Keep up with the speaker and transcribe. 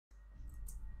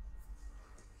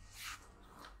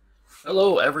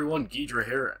Hello everyone, Ghidra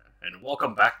here, and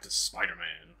welcome back to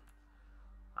Spider-Man.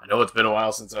 I know it's been a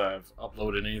while since I've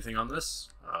uploaded anything on this.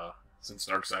 Since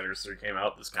Darksiders 3 came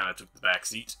out, this kind of took the back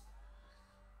seat.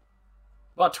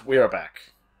 But we are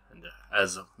back, and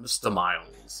as Mr.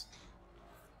 Miles,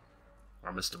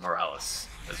 or Mr. Morales,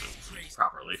 as it would be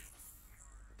properly.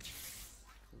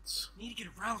 Let's Need to get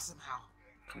around somehow.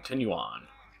 continue on.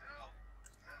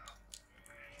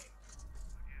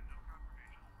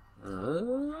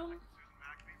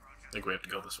 I think we have to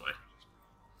go this way.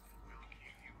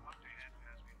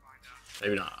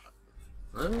 Maybe not.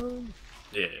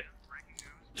 Yeah.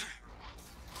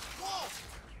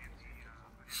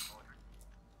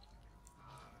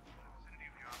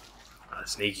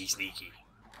 Sneaky, sneaky.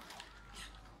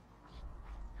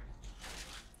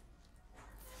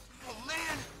 Oh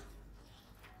man!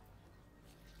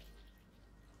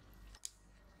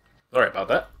 Sorry about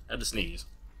that. Had to sneeze.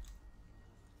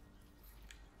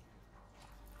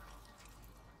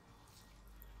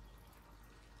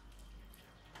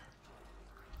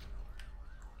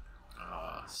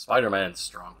 Spider-Man's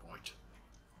strong point.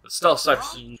 The stealth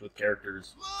sections with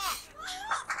characters.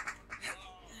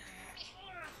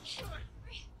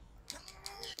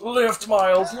 Lift,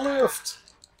 Miles, lift!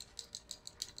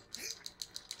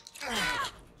 Damn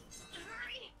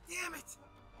it!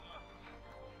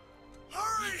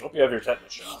 Hurry! Hope you have your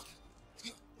tetanus shot.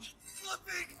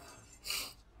 Flipping!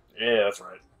 Yeah, that's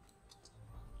right.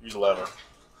 Use a lever.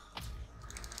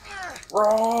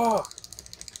 Raw!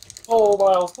 Pull,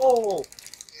 Miles, pull!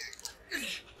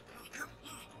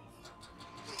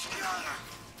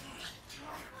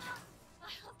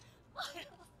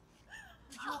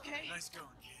 Are you okay? Nice going,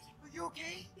 kid. Are you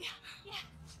okay? Yeah. Are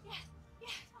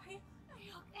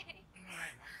you okay?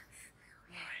 Alright.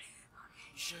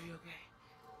 You sure you okay?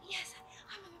 Yes,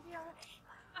 I'm gonna be alright.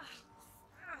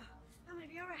 I'm gonna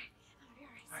be alright.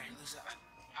 Alright, Lisa. I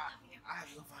have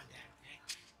to go find Dad, okay?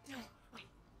 No, wait.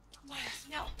 Miles,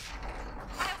 no.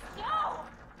 Miles, no!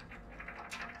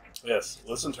 Yes,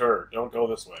 listen to her. Don't go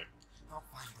this way. I'll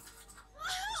find him.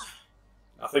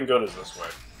 Nothing good is this way.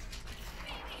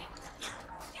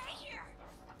 Stay here!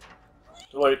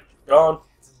 Too late. Gone.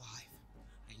 It's alive.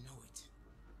 I know it.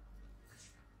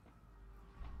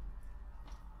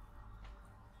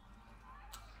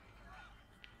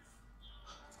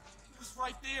 He was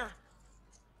right there.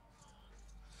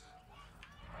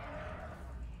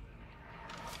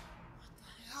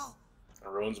 What the hell?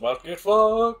 Everyone's about to get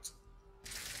fucked.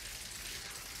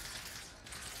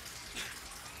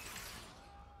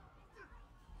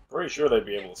 Pretty sure they'd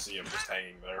be able to see him just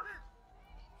hanging there.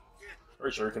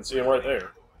 Pretty sure you can see him right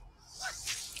there.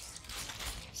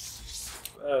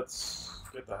 Let's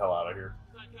get the hell out of here.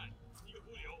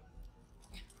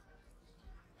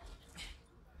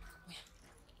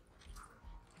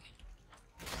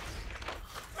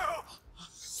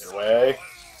 Get away.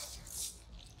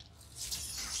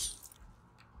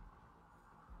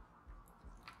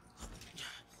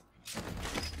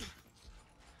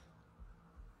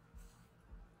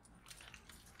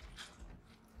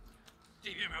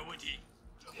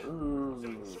 Ooh.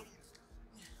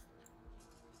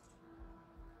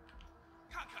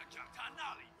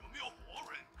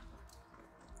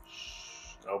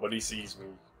 Nobody sees me.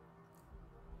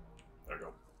 There you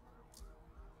go.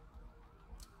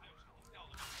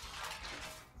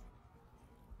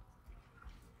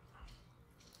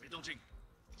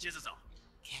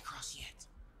 Can't cross yet.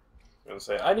 I'm gonna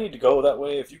say, I need to go that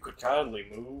way. If you could kindly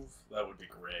move, that would be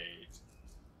great.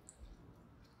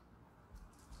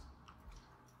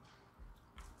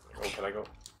 Oh, can I go?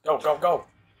 Go, go, go!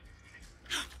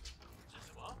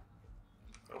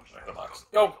 Oh, I hit a box.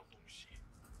 Go!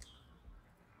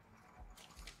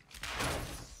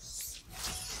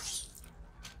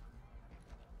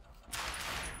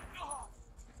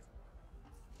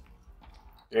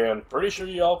 Yeah, I'm pretty sure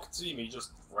y'all can see me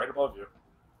just right above you.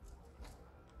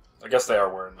 I guess they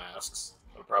are wearing masks.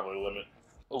 That'll probably limit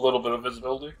a little bit of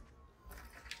visibility.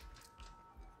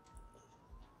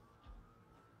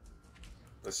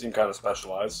 They seem kind of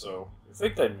specialized, so I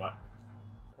think they might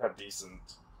have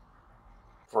decent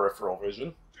peripheral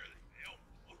vision.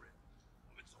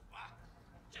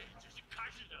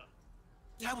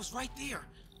 Dad was right there.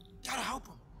 Gotta help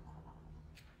him.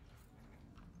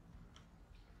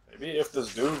 Maybe if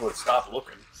this dude would stop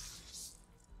looking.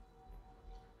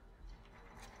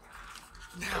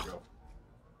 There Now. we go.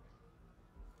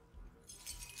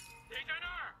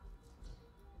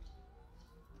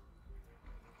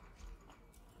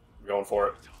 I'm going for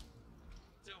it.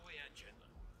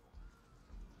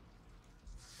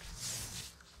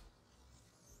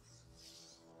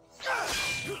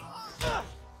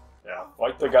 Yeah,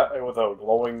 fight The guy with a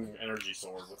glowing energy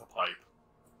sword with a pipe.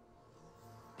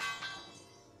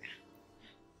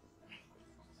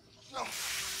 No.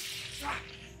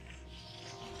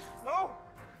 No.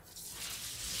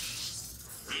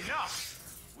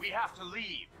 Enough! We have to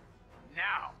leave.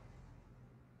 Now.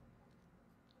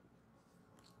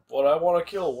 But I want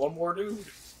to kill one more dude.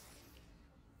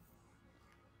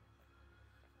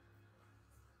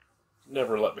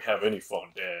 Never let me have any fun,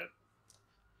 Dad.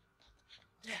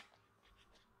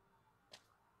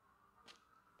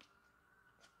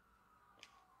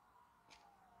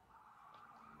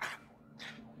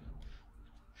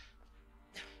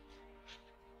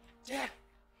 Dad!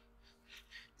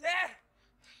 Dad!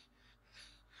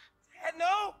 Dad,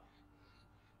 no!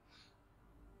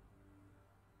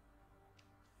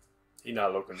 He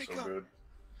not looking Wake so up. good.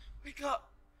 Wake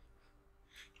up!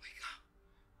 Wake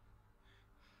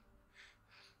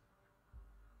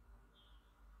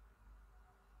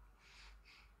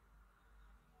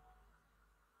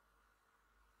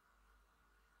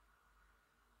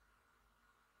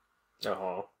up!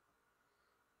 Uh-huh.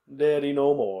 Daddy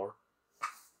no more.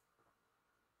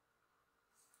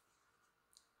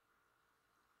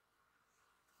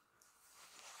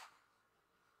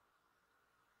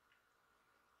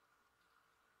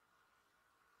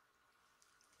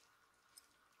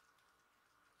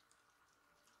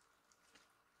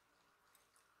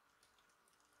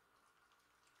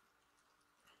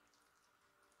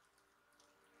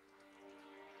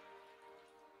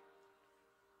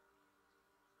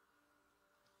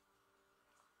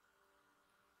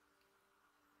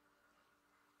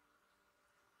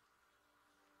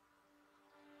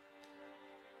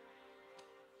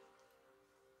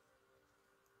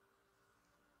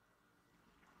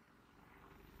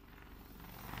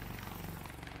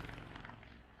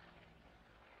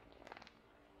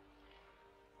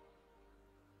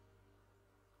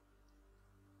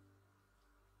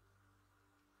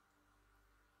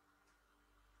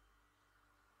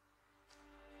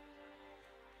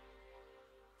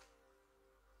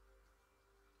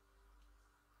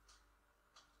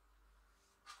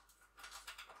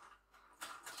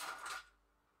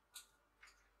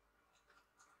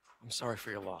 I'm sorry for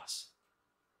your loss.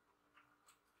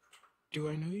 Do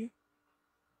I know you?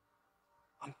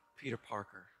 I'm Peter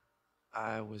Parker.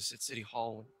 I was at City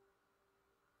Hall when...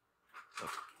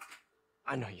 Look,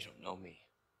 I know you don't know me,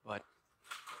 but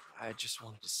I just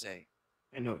wanted to say,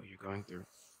 I know what you're going through.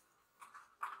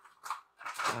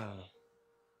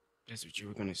 That's what you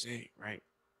were gonna say, right?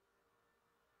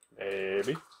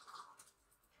 Maybe.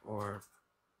 Or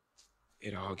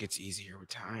it all gets easier with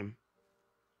time.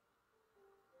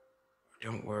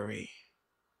 Don't worry.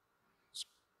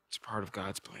 It's part of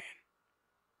God's plan.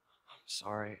 I'm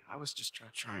sorry. I was just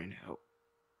trying to help.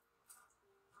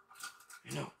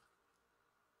 I know.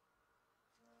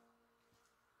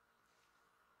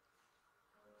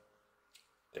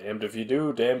 Damned if you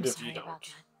do, damned I'm if sorry you don't. about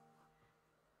that.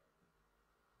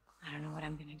 I don't know what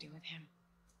I'm gonna do with him.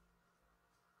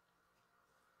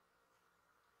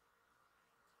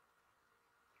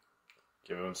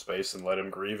 Give him space and let him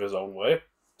grieve his own way.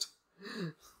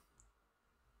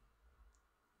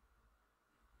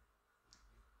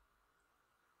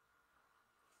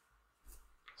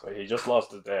 So he just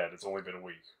lost his dad. It's only been a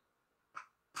week.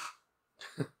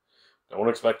 Don't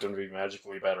expect him to be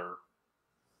magically better.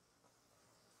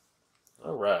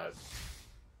 Alright.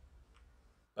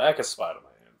 Back at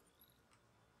Spider-Man.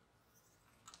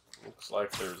 Looks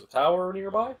like there's a tower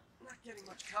nearby. I'm not getting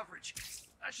much coverage.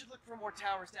 I should look for more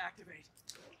towers to activate.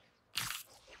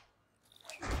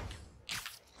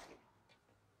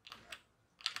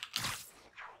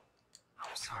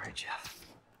 I'm sorry, Jeff.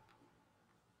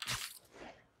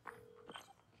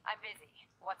 I'm busy.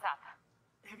 What's up?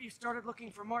 Have you started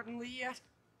looking for Martin Lee yet?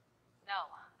 No,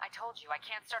 I told you I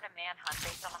can't start a manhunt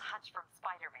based on a hunch from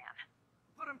Spider-Man.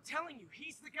 But I'm telling you,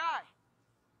 he's the guy.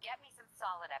 Get me some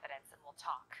solid evidence and we'll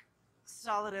talk.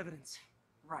 Solid evidence.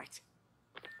 Right.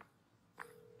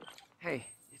 Hey,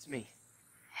 it's me.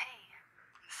 Hey,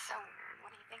 so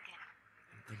what are you thinking?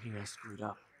 I'm thinking I screwed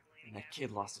up, and that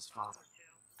kid lost his father.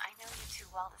 I know you too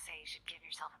well to say you should give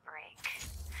yourself a break.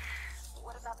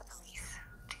 What about the police?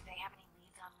 Do they have any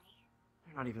leads on me?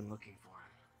 They're not even looking for him.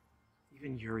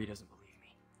 Even Yuri doesn't believe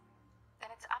me.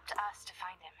 Then it's up to us to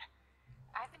find him.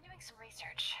 I've been doing some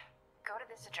research. Go to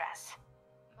this address.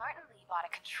 Martin Lee bought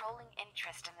a controlling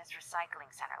interest in this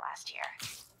recycling center last year.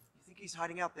 You think he's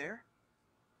hiding out there?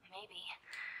 Maybe.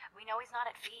 We know he's not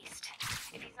at Feast.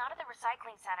 If he's not at the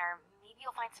recycling center, maybe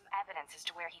you'll find some evidence as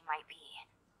to where he might be.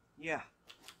 Yeah.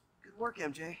 Good work,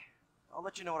 MJ. I'll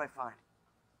let you know what I find.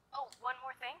 Oh, one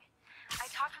more thing. I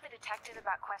talked with a detective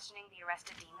about questioning the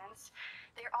arrested demons.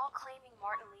 They're all claiming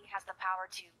Martin Lee has the power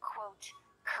to, quote,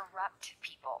 corrupt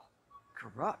people.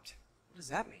 Corrupt? What does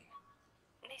that mean?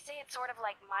 They say it's sort of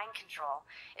like mind control.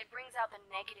 It brings out the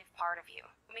negative part of you.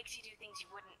 Makes you do things you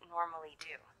wouldn't normally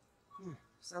do.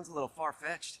 Sounds a little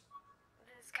far-fetched.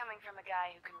 This is coming from a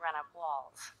guy who can run up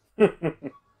walls.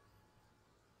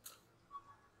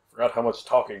 Forgot how much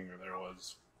talking there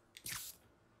was.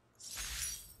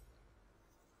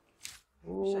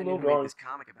 Wish I Ooh, knew no who made drawing. this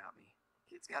comic about me.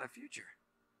 Kid's got a future.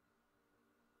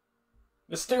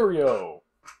 Mysterio!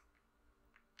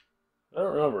 I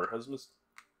don't remember. Has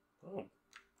Oh.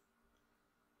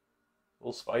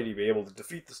 Will Spidey be able to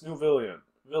defeat this new villain?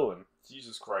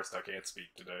 Jesus Christ, I can't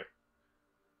speak today.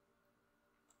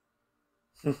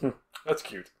 That's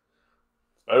cute.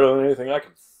 It's better than anything I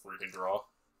can freaking draw.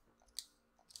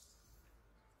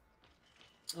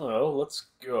 Well, let's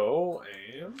go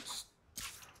and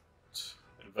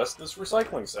invest this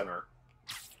recycling center.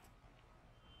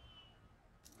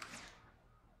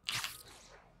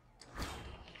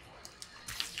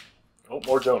 Oh,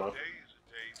 more Jonah. Today is a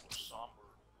day for somber,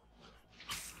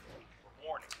 for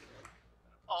mourning, and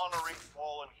honoring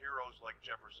fallen heroes like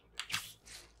Jefferson Davis.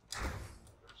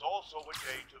 There's also a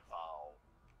day to vow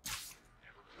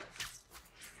never forget.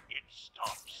 It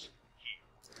stops here.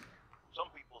 Some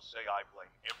people say I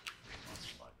blame everything on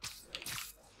Spidey.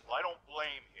 Well, I don't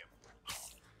blame him.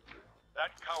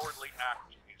 That cowardly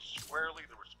act is squarely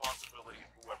the responsibility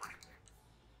of whoever did it.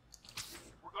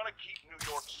 We're gonna keep New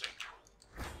York safe.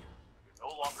 No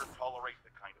longer tolerate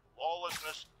the kind of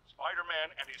lawlessness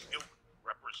Spider-Man and his ilk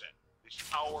represent. This is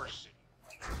our city.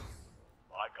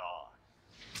 By God,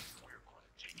 we're going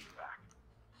to take it back.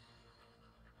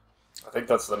 I think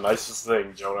that's the nicest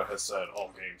thing Jonah has said all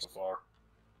game so far.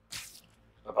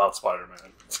 About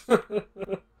Spider-Man. 1079.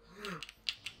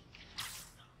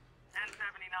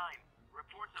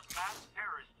 Reports of masked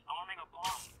terrorists arming a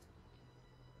bomb.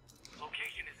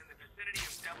 Location is in the vicinity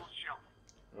of Devil's Shelf.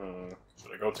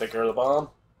 Should I go take care of the bomb?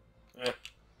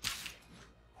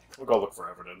 We'll go look for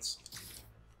evidence.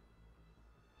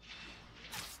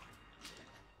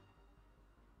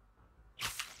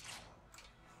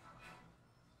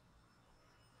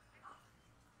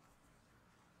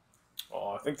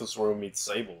 Oh, I think this room meets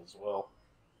Sable as well.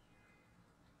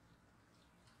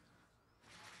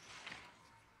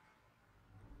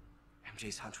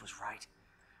 MJ's hunch was right.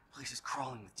 The place is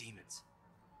crawling with demons.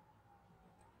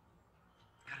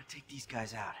 Gotta take these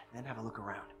guys out, then have a look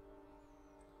around.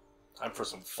 Time for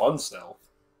some fun stealth.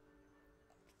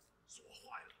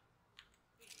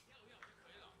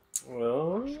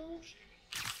 Well,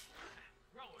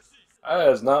 that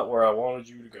is not where I wanted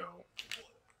you to go.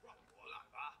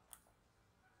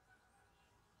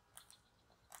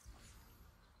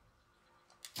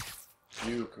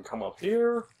 You can come up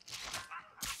here.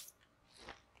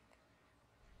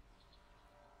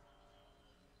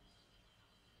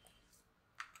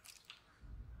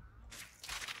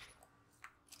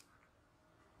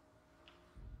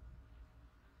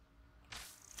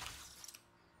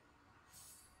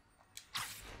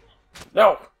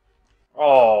 No!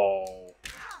 Oh.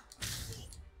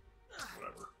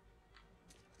 Whatever.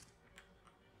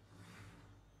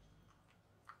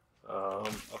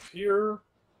 Up here.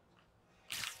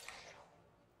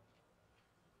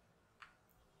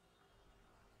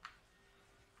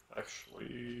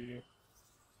 Actually...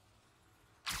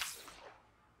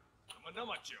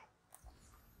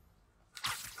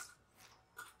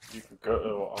 You can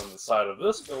go on the side of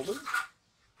this building.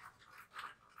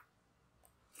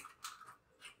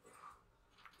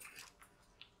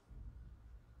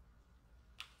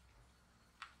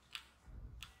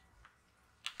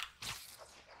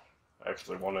 I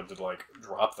actually wanted to, like,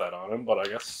 drop that on him, but I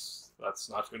guess that's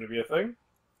not going to be a thing.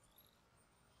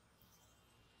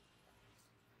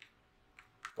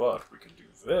 But we can do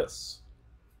this.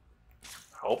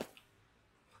 Help.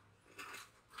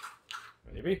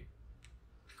 Maybe?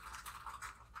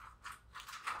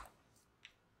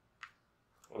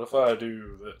 What if I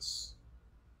do this?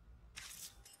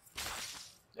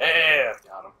 Yeah!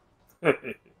 Got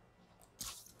him.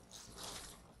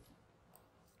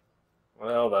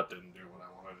 Well, that didn't do what I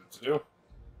wanted it to do.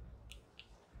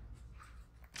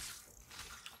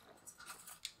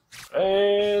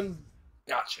 And...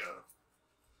 gotcha.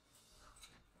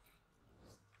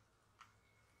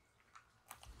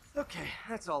 Okay,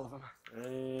 that's all of them.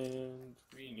 And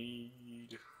we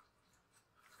need...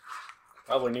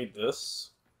 probably need this.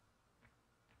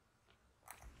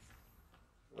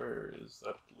 Where is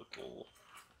that little...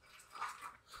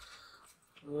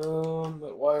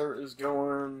 that wire is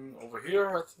going over here,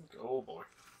 I think. Oh boy.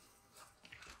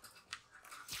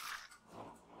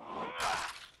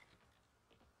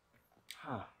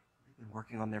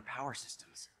 working on their power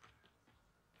systems.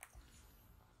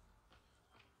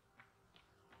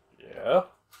 Yeah.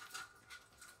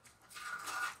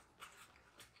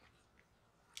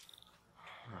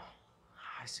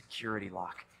 High security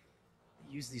lock.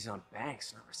 They use these on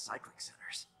banks, not recycling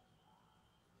centers.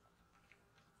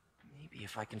 Maybe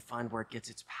if I can find where it gets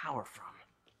its power from.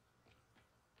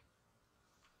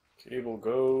 Cable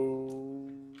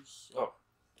goes... Oh,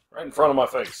 right in front of my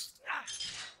face.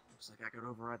 Looks like I could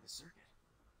override the circuit.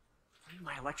 I need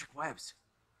my electric webs.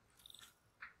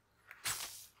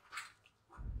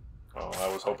 Oh, I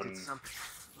was I hoping... did something.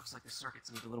 Looks like the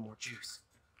circuits need a little more juice.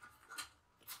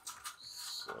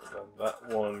 So then that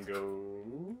one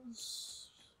goes...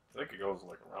 I think it goes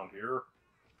like around here.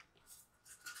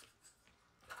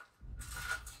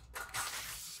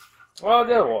 Well,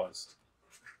 there it was.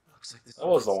 Looks like this That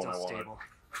was the circuit's one I still wanted. stable.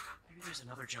 Maybe there's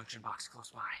another junction box close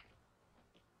by.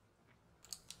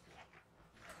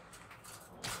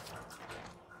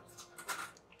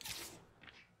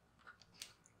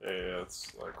 Yeah,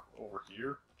 it's like over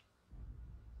here.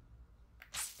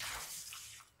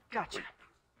 Gotcha.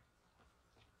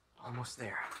 Almost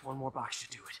there. One more box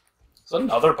should do it. It's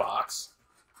another box.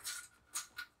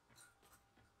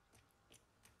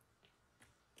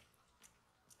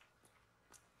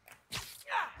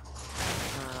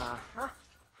 Uh-huh.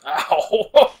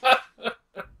 Ow!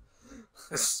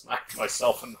 I smacked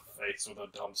myself in the face with a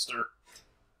dumpster.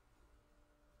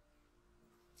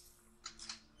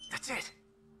 That's it.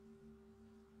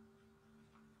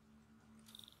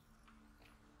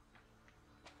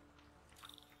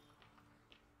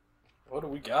 What do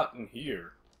we got in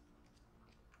here?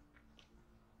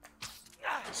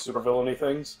 Supervillainy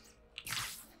things?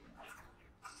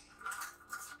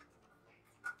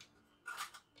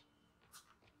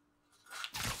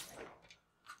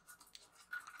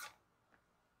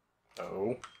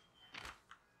 Oh.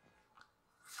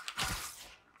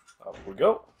 Up we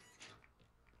go.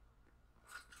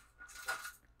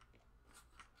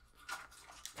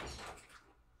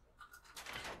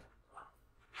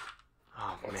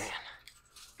 Oh, man.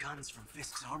 Guns from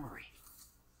Fisk's armory.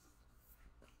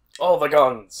 All the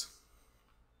guns.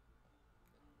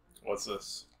 What's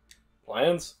this?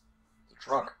 Plans? It's a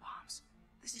truck. Bombs.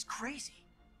 This is crazy.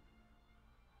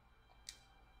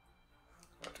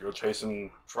 Have to go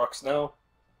chasing trucks now.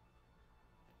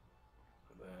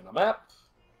 And then a map.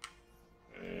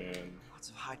 And Lots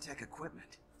of high-tech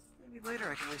equipment. Maybe later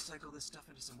I can recycle this stuff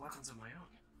into some weapons of my own.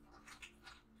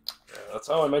 yeah, that's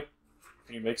how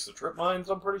he makes the trip mines,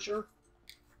 I'm pretty sure.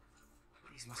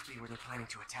 These must be where they're planning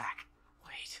to attack.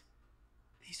 Wait.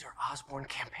 These are Osborn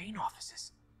campaign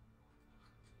offices.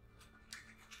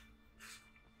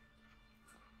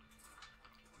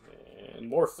 And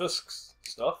more Fisk's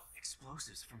stuff.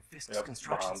 Explosives from Fisk's Yep,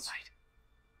 construction bombs. site.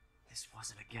 This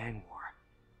wasn't a gang war.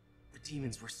 The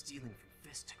demons were stealing from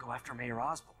Fisk to go after Mayor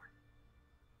Osborn.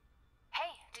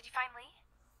 Hey, did you find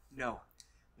Lee? No,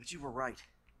 but you were right.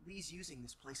 Lee's using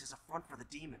this place as a front for the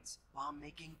demons. Bomb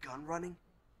making, gun running,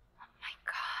 Oh my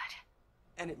god.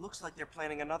 and it looks like they're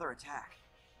planning another attack.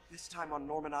 This time on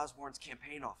Norman Osborn's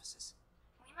campaign offices.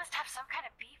 We must have some kind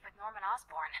of beef with Norman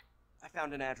Osborn. I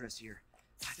found an address here.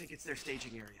 I think it's their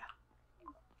staging area.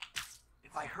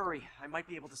 If I hurry, I might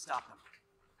be able to stop them.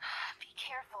 Be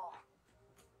careful.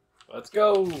 Let's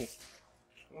go.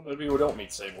 Well, maybe we don't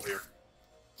meet Sable here.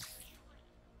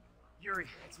 Yuri,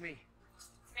 it's me.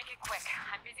 Make it quick.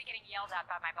 I'm busy getting yelled at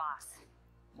by my boss.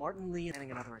 Martin Lee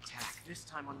planning another attack, this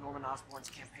time on Norman Osborn's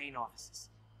campaign offices.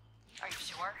 Are you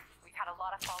sure? We've had a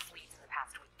lot of false leads in the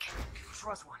past week.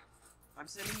 Trust one. I'm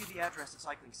sending you the address of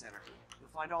Cycling Center. You'll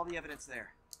find all the evidence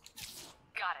there.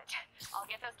 Got it. I'll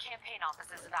get those campaign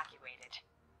offices evacuated.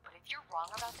 But if you're wrong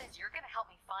about this, you're gonna help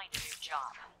me find a new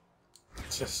job.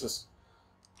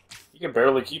 He can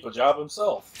barely keep a job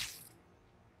himself.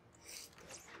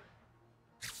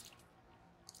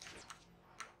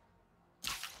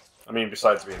 I mean,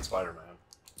 besides being Spider-Man.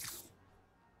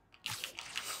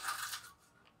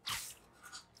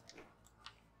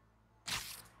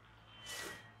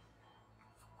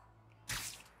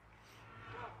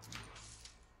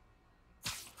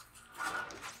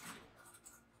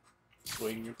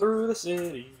 Swinging through the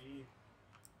city.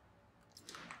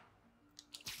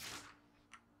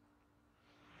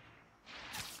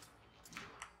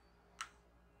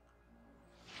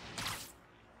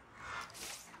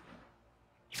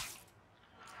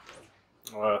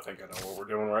 Well, I think I know what we're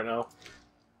doing right now.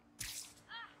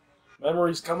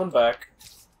 Memory's coming back.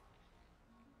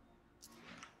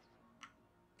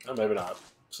 Or maybe not.